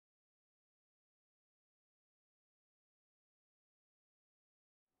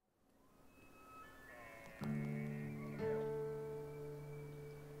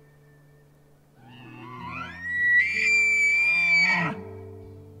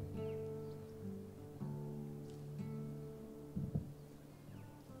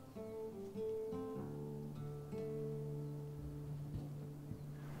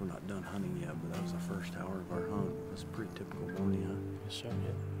first hour of our hunt. It was a pretty typical morning, huh? Yes, sir.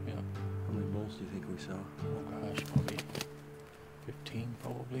 Yeah. How many bulls do you think we saw? Oh gosh, probably 15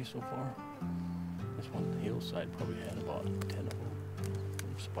 probably so far. This one hillside probably had about 10 of them.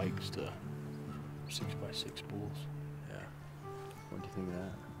 From spikes to 6x6 bulls. Yeah. What do you think of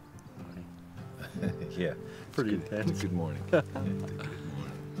that? Yeah. Pretty intense. Good morning. Good morning.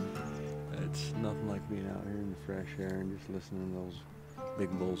 It's nothing like being out here in the fresh air and just listening to those big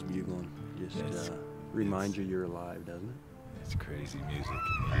bulls bugling. Just reminds you you're alive, doesn't it? It's crazy music.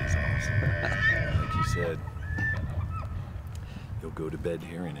 It is awesome. Like you said, you'll go to bed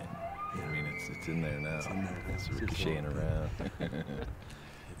hearing it. I mean, it's in there now. It's in there. It's ricocheting around.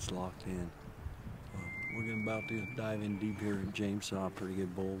 It's locked in. Well, we're about to dive in deep here. James saw a pretty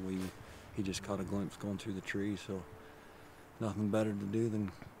good bull. He just caught a glimpse going through the trees, so nothing better to do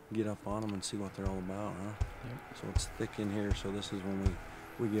than get up on them and see what they're all about, huh? Yep. So it's thick in here, so this is when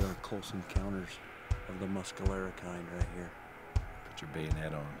we get our close encounters of the Mescalero kind right here. Put your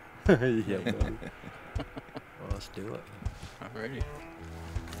bayonet on. Yeah, buddy. Well, let's do it. Alrighty.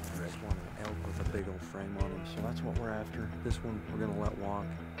 I just want an elk with a big old frame on him, so that's what we're after. This one we're gonna let walk.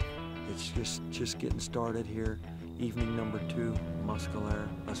 It's just getting started here. Evening number 2, Mescalero.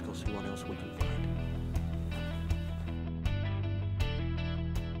 Let's go see what else we can find.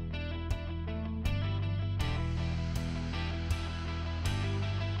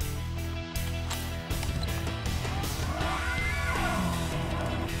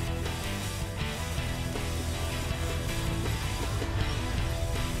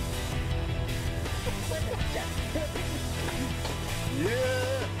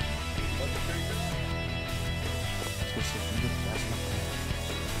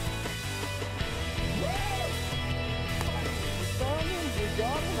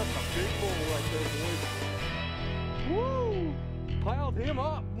 Woo! Piled him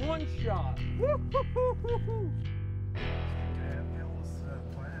up, one shot.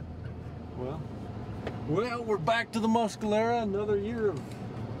 Well, we're back to the Mescalero, another year of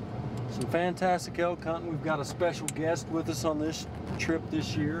some fantastic elk hunting. We've got a special guest with us on this trip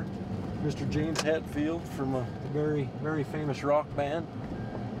this year, Mr. James Hetfield from a very, very famous rock band.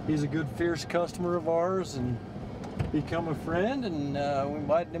 He's a good, fierce customer of ours and become a friend, and we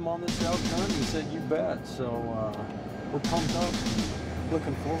invited him on this elk hunt. He said, "You bet." So we're pumped up,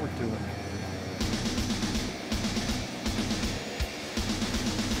 looking forward to it.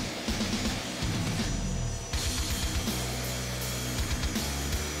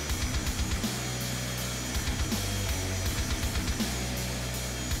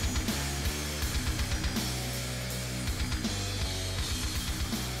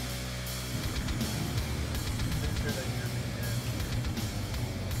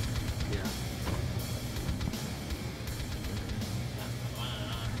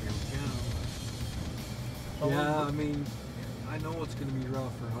 Yeah, I mean, I know it's going to be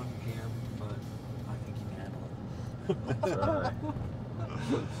rough for hunting camp, but I think you can handle it. That's all right.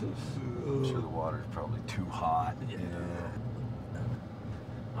 I'm sure the water's probably too hot. Yeah.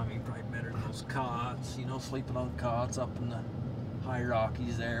 I mean, probably better than those cots, you know, sleeping on cots up in the high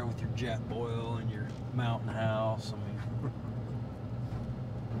Rockies there with your jet boil and your mountain house. I mean,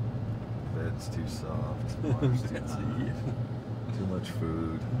 Bed's too soft. Water's too hot. Too much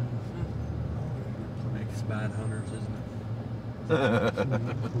food. Makes bad hunters, isn't it?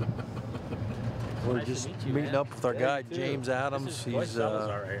 We're Nice just to meet you, meeting man. up with our guy, James Adams. He's we've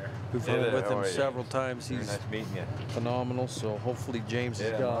hunted with him several times. Very He's nice meeting you. phenomenal. So hopefully James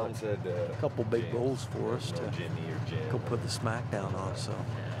has got Mom said, a couple big James, bulls for us to Jimmy or Jim. go put the smack down on. So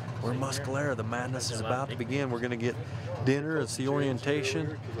we're in Mescalero. The madness is about to begin. We're going to get dinner. It's the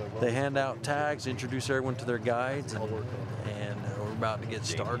orientation. They hand out tags, introduce everyone to their guides, and we're about to get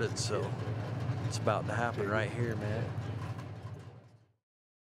started. So it's about to happen right here, man.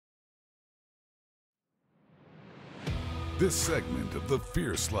 This segment of The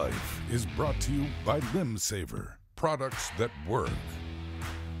Fierce Life is brought to you by Limb Saver, products that work.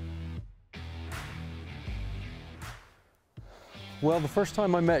 Well, the first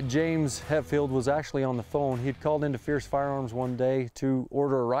time I met James Hetfield was actually on the phone. He'd called into Fierce Firearms one day to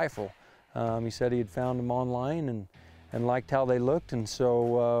order a rifle. He said he had found them online and liked how they looked, and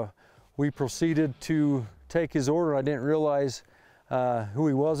so we proceeded to take his order. I didn't realize who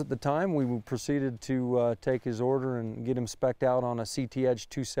he was at the time. We proceeded to take his order and get him spec'd out on a CT Edge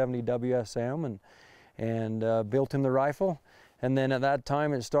 270 WSM and built him the rifle. And then at that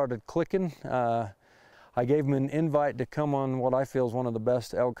time it started clicking. I gave him an invite to come on what I feel is one of the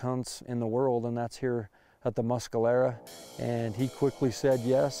best elk hunts in the world, and that's here at the Mescalero. And he quickly said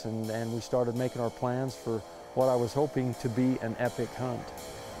yes, and we started making our plans for what I was hoping to be an epic hunt.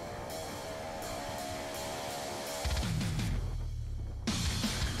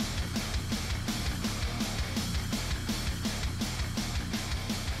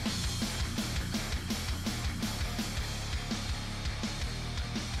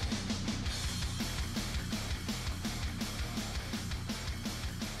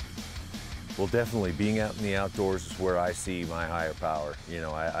 Well, definitely being out in the outdoors is where I see my higher power. You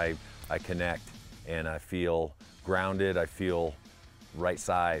know, I connect and I feel grounded. I feel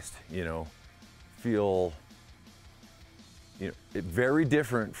right-sized, you know, feel, you know, very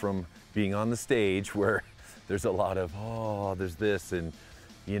different from being on the stage where there's a lot of, oh, there's this, and,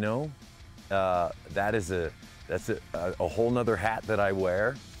 you know, that's a whole nother hat that I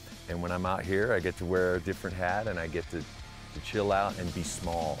wear. And when I'm out here, I get to wear a different hat and I get to chill out and be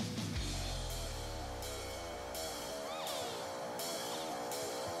small.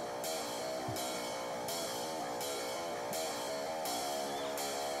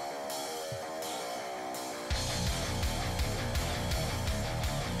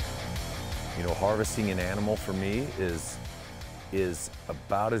 You know, harvesting an animal for me is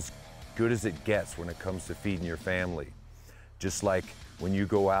about as good as it gets when it comes to feeding your family. Just like when you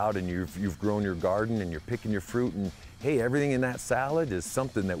go out and you've grown your garden and you're picking your fruit, and hey, everything in that salad is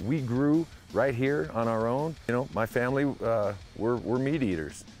something that we grew right here on our own. You know, my family, we're meat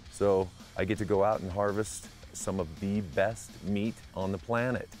eaters. So I get to go out and harvest some of the best meat on the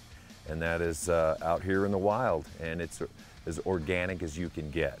planet. And that is out here in the wild, and it's as organic as you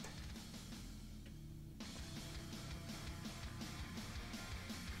can get.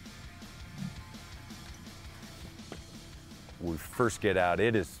 We first get out,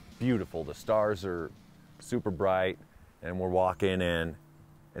 it is beautiful. The stars are super bright, and we're walking in,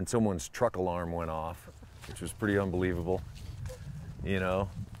 and someone's truck alarm went off, which was pretty unbelievable. You know,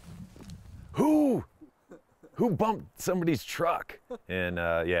 who bumped somebody's truck? And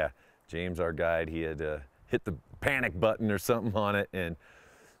yeah, James, our guide, he had hit the panic button or something on it, and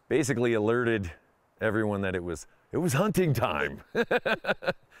basically alerted everyone that it was hunting time.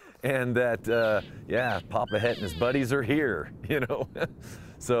 And that, yeah, Papa Het and his buddies are here, you know?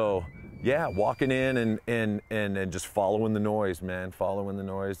 So, yeah, walking in and just following the noise, man, following the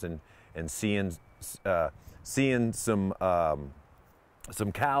noise, and seeing some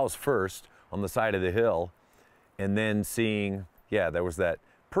cows first on the side of the hill, and then seeing, yeah, there was that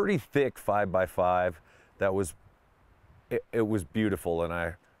pretty thick 5x5 that was, it was beautiful, and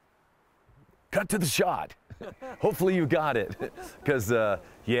I cut to the shot. Hopefully you got it, because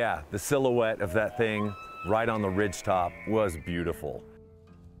yeah, the silhouette of that thing right on the ridgetop was beautiful.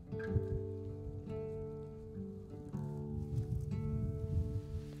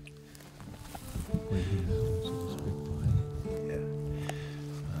 Yeah,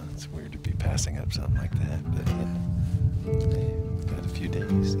 it's weird to be passing up something like that, but yeah, hey, we've got a few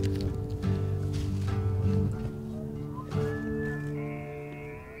days. You know.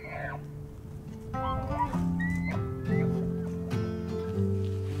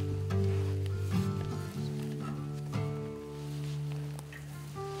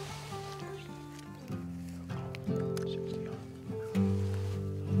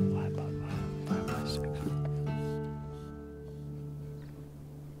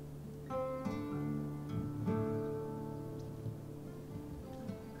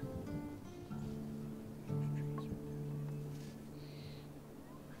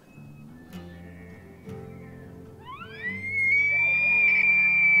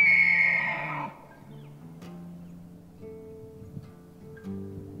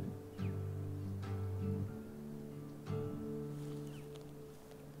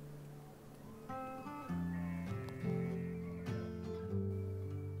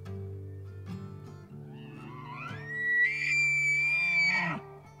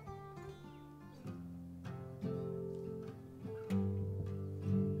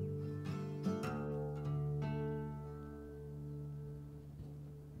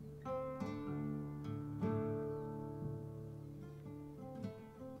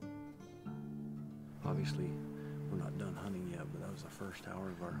 Obviously, we're not done hunting yet, but that was the first hour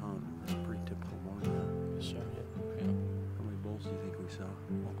of our hunt. It was a pretty typical morning. Yes, sir. Yeah. How many bulls do you think we saw?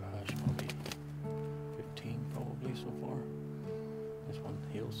 Oh gosh, probably 15 probably so far. This one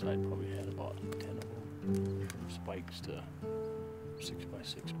hillside probably had about 10 of them, from spikes to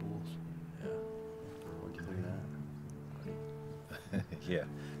 6x6 bulls. Yeah. What'd you think of that? Yeah.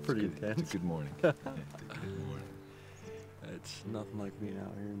 Pretty intense. Good morning. Good morning. It's nothing like being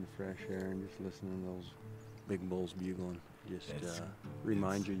out here in the fresh air and just listening to those big bulls bugling. Just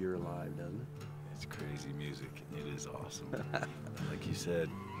reminds you you're alive, doesn't it? It's crazy music. It is awesome. Like you said,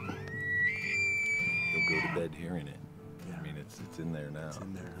 you'll go to bed hearing it. Yeah. I mean, it's in there now. It's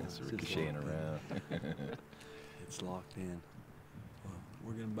in there. It's ricocheting around. It's locked in. Well,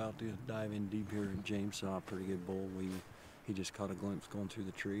 we're about to dive in deep here. James saw a pretty good bull. He just caught a glimpse going through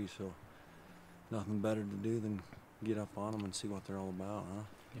the trees, so nothing better to do than get up on them and see what they're all about, huh?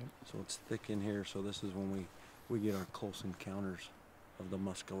 Yep. So it's thick in here, so this is when we get our close encounters of the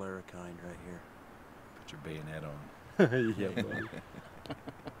Mescalero kind right here. Put your bayonet on. Yeah, buddy.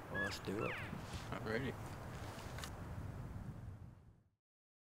 Well, let's do it. I'm ready.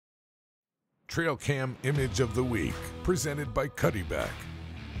 Trail Cam Image of the Week, presented by Cuddyback.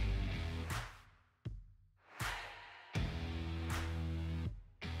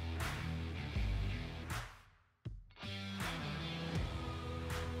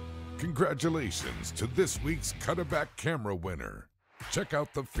 Congratulations to this week's Cuddyback camera winner. Check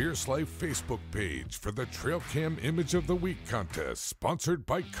out the Fierce Life Facebook page for the Trail Cam Image of the Week contest, sponsored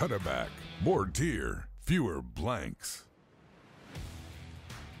by Cuddyback. More deer, fewer blanks.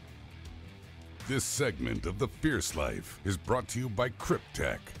 This segment of the Fierce Life is brought to you by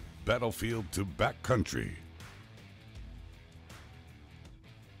Cryptech, battlefield to backcountry.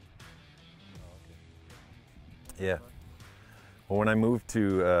 Yeah. Well, when I moved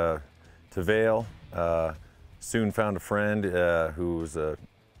to Vail, soon found a friend who's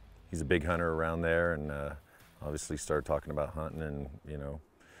he's a big hunter around there, and obviously started talking about hunting, and you know,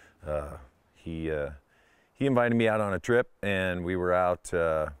 he invited me out on a trip, and we were out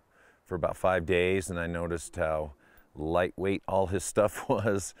for about 5 days, and I noticed how lightweight all his stuff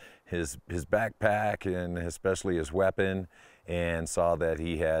was, his backpack, and especially his weapon, and saw that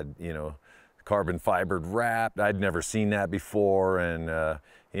he had, you know, carbon fibered wrap. I'd never seen that before, and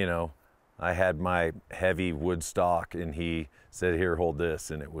you know, I had my heavy wood stock, and he said, "Here, hold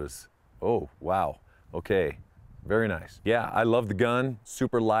this," and it was, oh wow, okay, very nice. Yeah, I love the gun,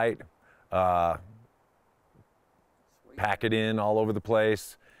 super light, pack it in all over the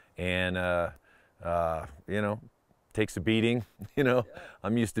place, and you know, takes a beating. You know,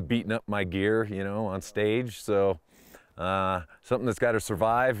 I'm used to beating up my gear, you know, on stage, so something that's got to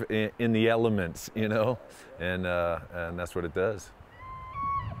survive in the elements, you know, and that's what it does.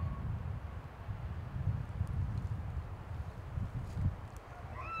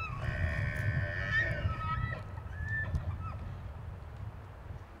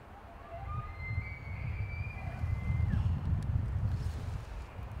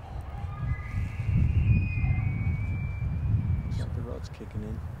 The rod's kicking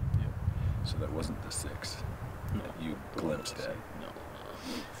in. Yep. So that wasn't the 6 that you glimpsed at. No.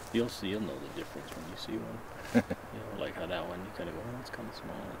 You'll know the difference when you see one. You know, like how that one, you kind of go, oh, it's kind of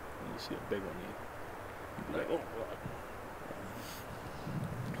small. When you see a big one, you'd be like, oh, God.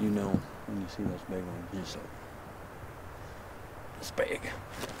 You know, when you see those big ones, you're just like, it's big.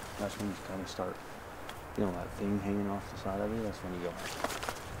 That's when you kind of start, you know, that thing hanging off the side of you. That's when you go,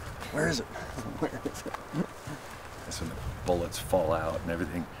 where is it? Where is it? That's when the bullets fall out and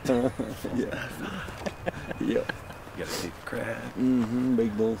everything. Yeah. Yep. You gotta take the crap. Mm-hmm.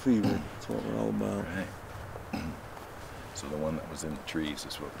 Big bull fever. That's what we're all about. Right. So the one that was in the trees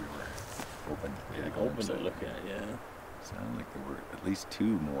is what we were hoping to get a Open glimpse to at. look at, yeah. Sounded like there were at least 2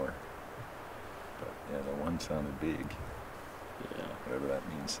 more. But yeah, the one sounded big, Yeah. whatever that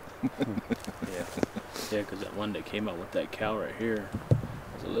means. Yeah. Yeah, because that one that came out with that cow right here,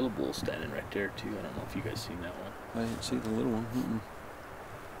 there's a little bull standing right there, too. I don't know if you guys seen that one. I didn't see the little one.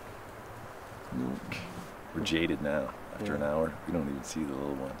 No. We're jaded now. After an Yeah. hour, we don't even see the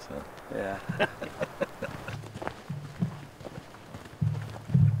little ones, huh? Yeah.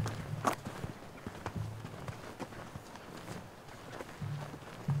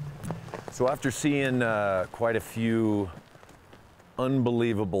 So after seeing quite a few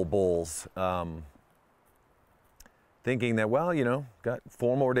unbelievable bulls, thinking that, well, you know, got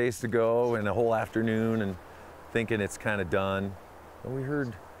 4 more days to go and a whole afternoon, and thinking it's kind of done, but we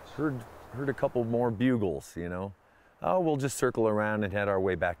heard a couple more bugles, you know. Oh, we'll just circle around and head our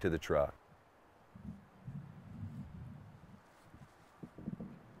way back to the truck.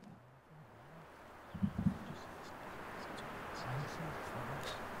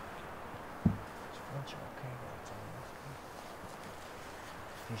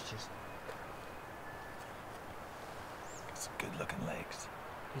 He's just, Some good looking legs.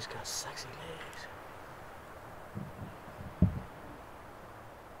 He's got sexy legs.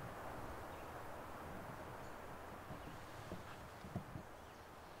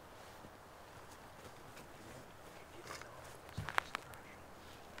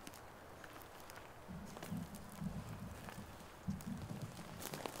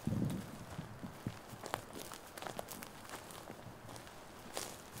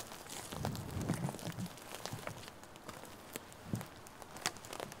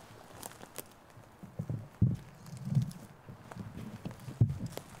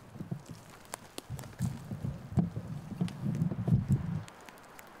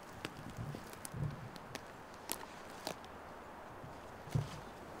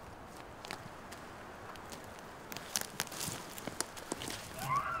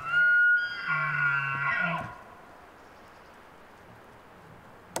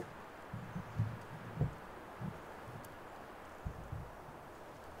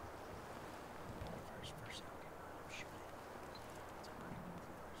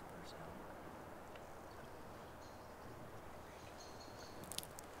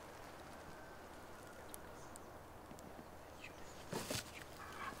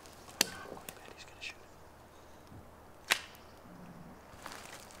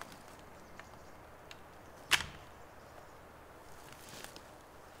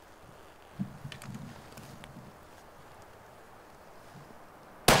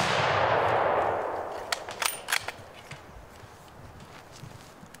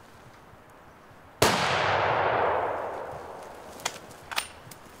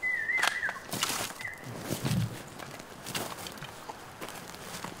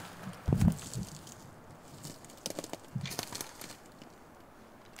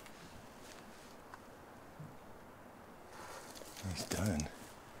 He's done.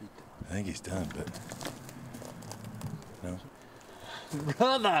 I think he's done, but no.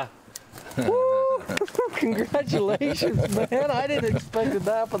 Brother! Woo! Congratulations, man. I didn't expect it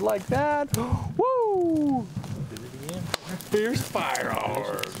to happen like that. Woo! Did it again? Fierce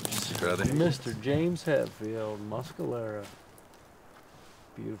Firearms. Brother. Mr. James Hetfield, Mescalero.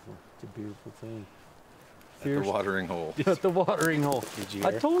 Beautiful. It's a beautiful thing. At the watering hole. At the watering hole. Did you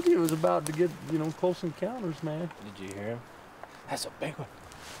I hear? told you it was about to get, you know, close encounters, man. Did you hear him? That's a big one.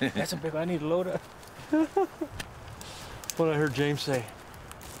 That's a big one. I need to load up. What I heard James say.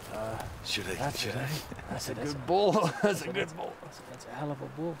 Should I? That's Should a, I? that's a good bull. That's a good bull. That's a hell of a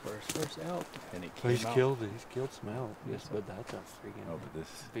bull for his first elk. And he came He's out. killed some elk. Yes, but that's a freaking. Oh, but this.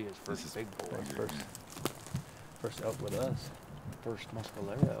 Be his first is big bull. bigger. First elk with us. First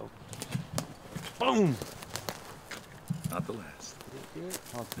Mescalero. Boom! Not the last.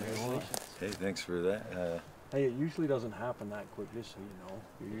 Congratulations. Hey, thanks for that. Hey, it usually doesn't happen that quick, just so you know.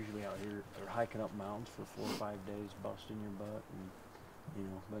 You're usually out here, they're hiking up mountains for 4 or 5 days, busting your butt, and you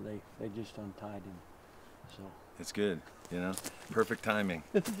know, but they just untied him. So It's good, you know. Perfect timing.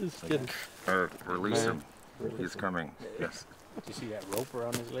 just kidding. Release Man. him. He's coming. Yes. Did you see that rope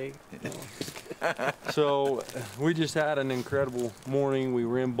around his leg? So we just had an incredible morning. We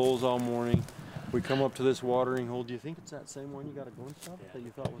ran bulls all morning. We come up to this watering hole. Do you think it's that same one you got a glimpse of that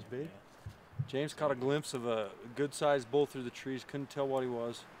you thought was big? James caught a glimpse of a good-sized bull through the trees. Couldn't tell what he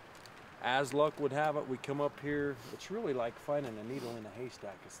was. As luck would have it, we come up here. It's really like finding a needle in a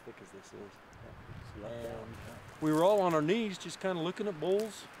haystack, as thick as this is. And we were all on our knees, just kind of looking at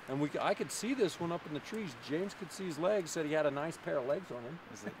bulls, and I could see this one up in the trees. James could see his legs. Said he had a nice pair of legs on him.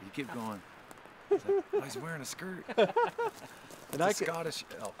 He kept going. He's like, oh, he's wearing a skirt. And It's a Scottish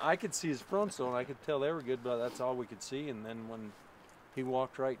elk. I could see his fronts though, and I could tell they were good, but that's all we could see. And then when he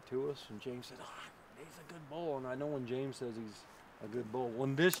walked right to us, and James said, "Oh, he's a good bull." And I know when James says he's a good bull,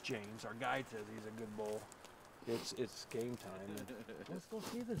 when this James, our guide, says he's a good bull, it's game time. And let's go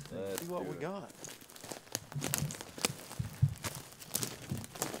see this thing, Let's see what do we it. got.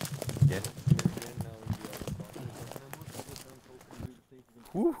 Yeah.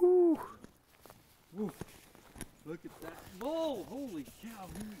 Woohoo! Woo. Look at that bull! Holy cow,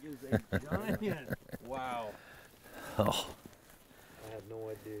 he is a giant! Wow. Oh, I had no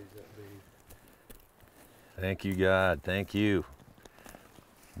idea he's that big. Thank you, God. Thank you.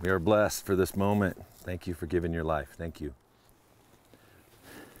 We are blessed for this moment. Thank you for giving your life. Thank you.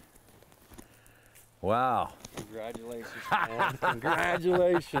 Wow. Congratulations, man.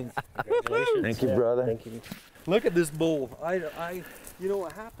 Congratulations. Congratulations. Thank you, brother. Thank you. Look at this bull. You know,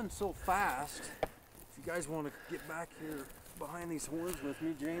 it happened so fast. If you guys want to get back here behind these horns with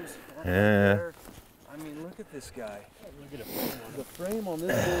me, James. Right there. I mean, look at this guy. Look at it. The frame on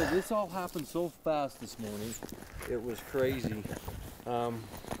this bull, this all happened so fast this morning. It was crazy.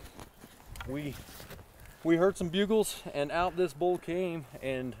 We heard some bugles, and out this bull came,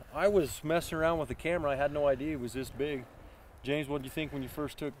 and I was messing around with the camera. I had no idea it was this big. James, what did you think when you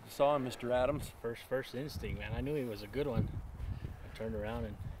first saw him, Mr. Adams? First instinct, man. I knew he was a good one. I turned around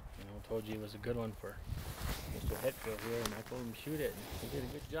and, you know, told you he was a good one for Mr. Hetfield here, and I told him to shoot it, and he did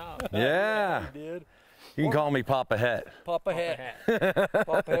a good job. Yeah. He did. You can call me Papa Het. Papa Het.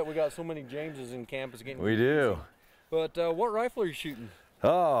 Papa Het. We got so many Jameses in campus getting. We do. But what rifle are you shooting?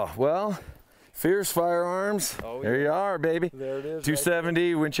 Oh, well, Fierce Firearms. Oh, There yeah. you are, baby. There it is.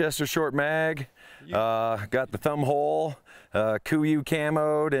 270 Winchester short mag. Got the thumb hole, Kuiu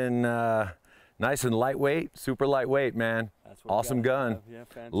camoed, and nice and lightweight, super lightweight, man. That's what we Awesome gotta gun. have. Yeah,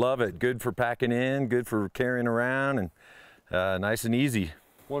 fantastic. Love it. Good for packing in, good for carrying around, and nice and easy.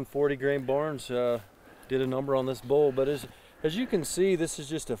 140 grain Barnes did a number on this bull, but as you can see, this is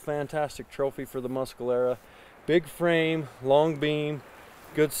just a fantastic trophy for the Mescalero. Big frame, long beam,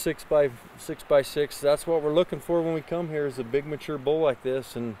 good 6x6. That's what we're looking for when we come here, is a big mature bull like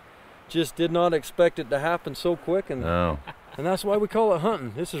this, and just did not expect it to happen so quick, and Oh, that's why we call it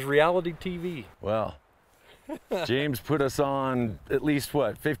hunting. This is reality TV. well, James put us on at least,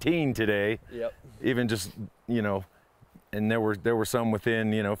 what, 15 today? Yep. Even just, you know, and there were some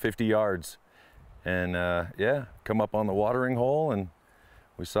within, you know, 50 yards. And yeah, come up on the watering hole, and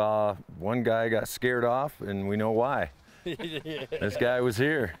we saw one guy got scared off, and we know why. Yeah, This guy was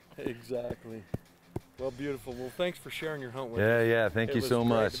here. exactly. Well, beautiful. Well, thanks for sharing your hunt with Yeah, us. yeah, thank It you was so great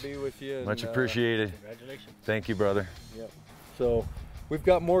much. to be with you. Much and, appreciated. Congratulations. Thank you, brother. Yep. So we've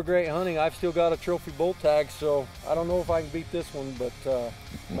got more great hunting. I've still got a trophy bull tag, so I don't know if I can beat this one, but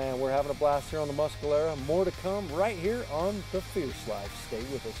man, we're having a blast here on the Mescalero. More to come right here on the Fierce Life. Stay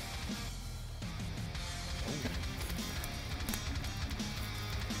with us.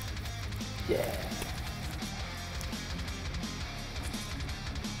 Yeah.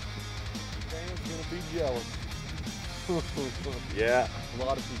 be jealous. Yeah. A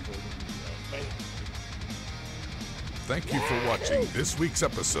lot of people are going to be jealous. Man. Thank you for watching this week's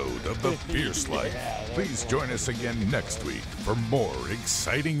episode of The Fierce Life. Please join us again next week for more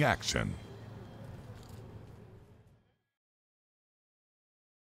exciting action.